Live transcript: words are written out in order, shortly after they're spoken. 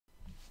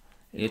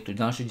Je tu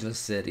ďalší diel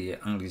série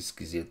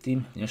Anglicky s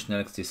Yetim. V dnešnej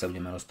lekcii sa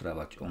budeme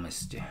rozprávať o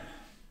meste.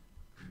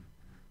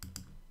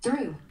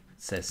 Through.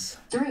 Cez.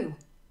 Through.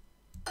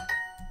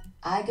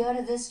 I go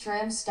to this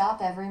tram stop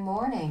every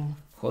morning.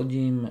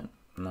 Chodím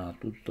na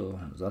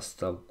túto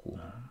zastávku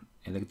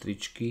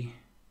električky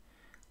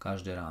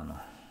každé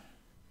ráno.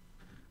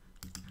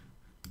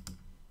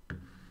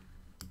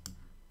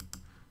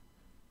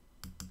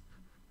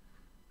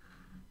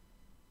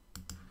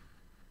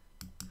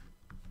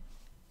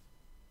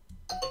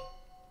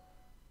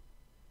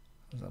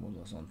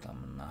 Zabudol som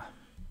tam na...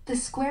 The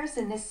squares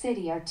in this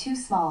city are too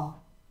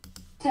small.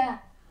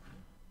 The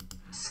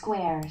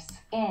squares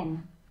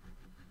in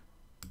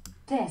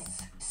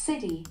this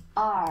city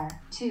are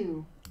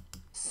too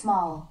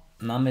small.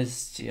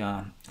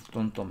 Námestia v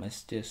tomto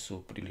meste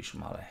sú príliš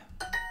malé.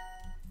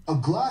 A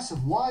glass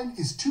of wine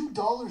is $2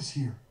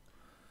 here.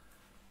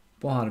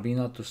 Pohár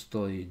vína tu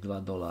stojí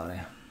 $2.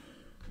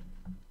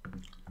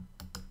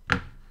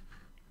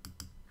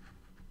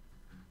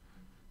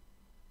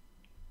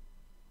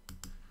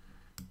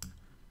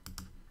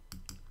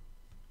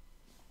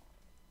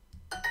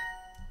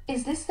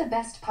 Is this the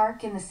best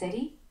park in the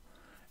city?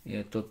 Je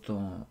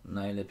toto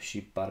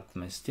najlepší park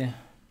v meste?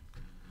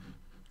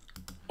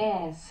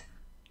 Is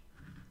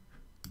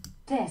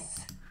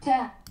this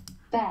the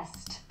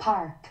best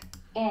park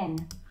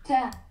in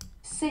the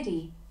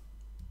city?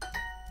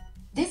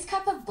 This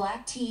cup of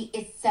black tea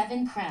is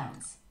 7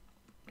 crowns.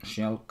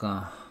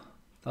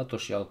 Táto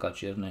šialka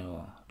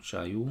čierneho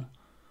čaju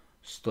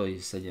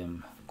stojí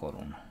 7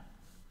 korún.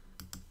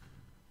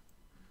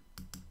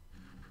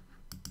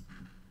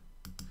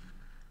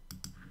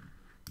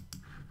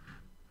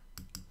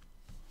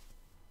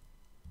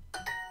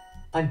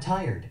 I'm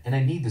tired and I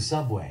need the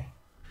subway.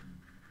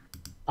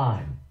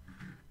 I'm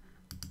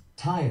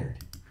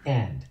tired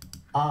and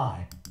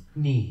I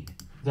need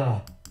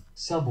the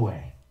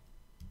subway.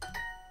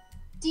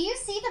 Do you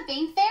see the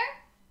bank there?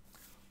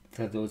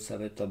 Predujúca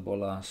veta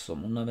bola: som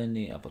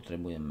unavený a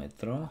potrebujem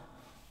metro.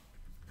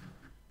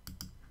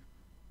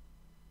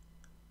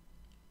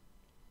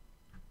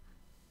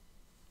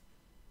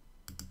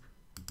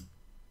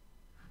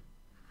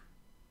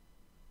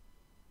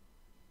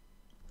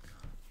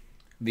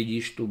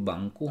 Vidíš tú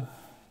banku?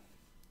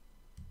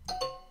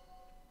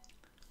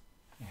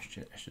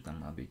 Ešte tam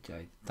má byť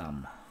aj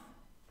tam.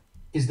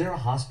 Is there a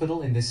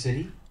hospital in this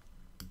city?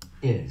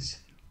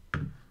 Is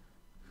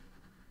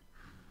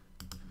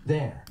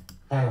there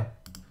a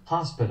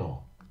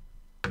hospital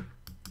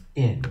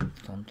in?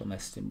 V tomto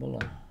meste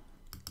bolo.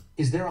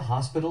 Is there a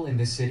hospital in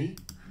this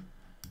city?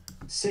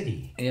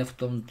 City. Je v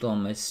tomto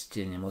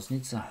meste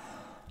nemocnica?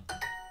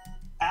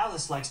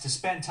 Alice likes to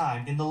spend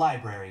time in the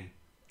library.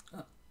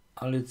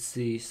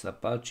 Alici sa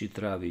páči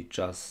tráviť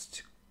čas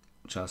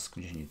v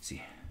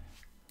knižnici.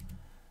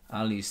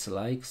 Alice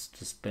likes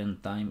to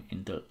spend time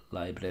in the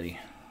library.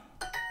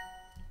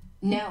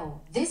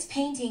 No, this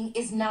painting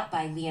is not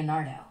by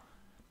Leonardo.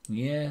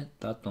 Nie,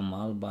 táto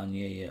malba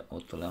nie je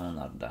od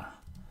Leonarda.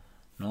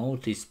 No,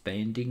 this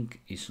painting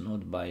is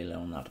not by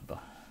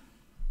Leonardo.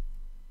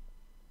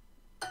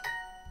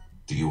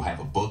 Do you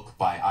have a book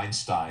by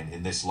Einstein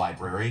in this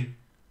library?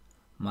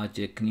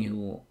 Máte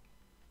knihu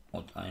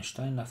od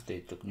Einsteina v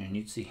tejto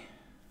knižnici?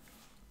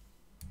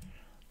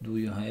 Do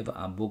you have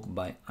a book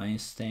by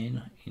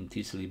Einstein in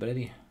this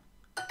library?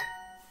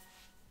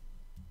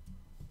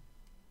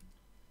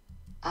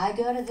 I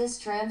go to this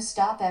tram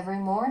stop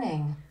every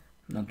morning.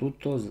 Na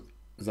túto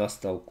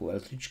zastávku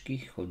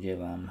električky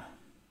chodievam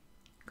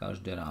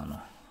každé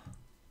ráno.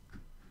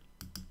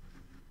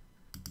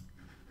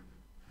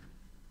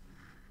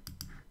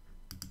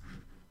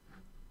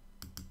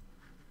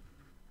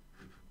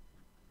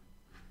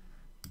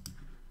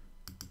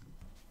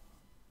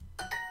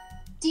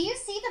 Do you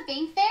see the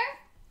bank there?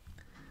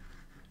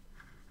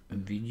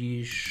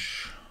 Vidíš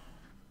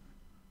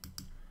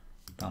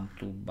tam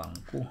tú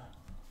banku?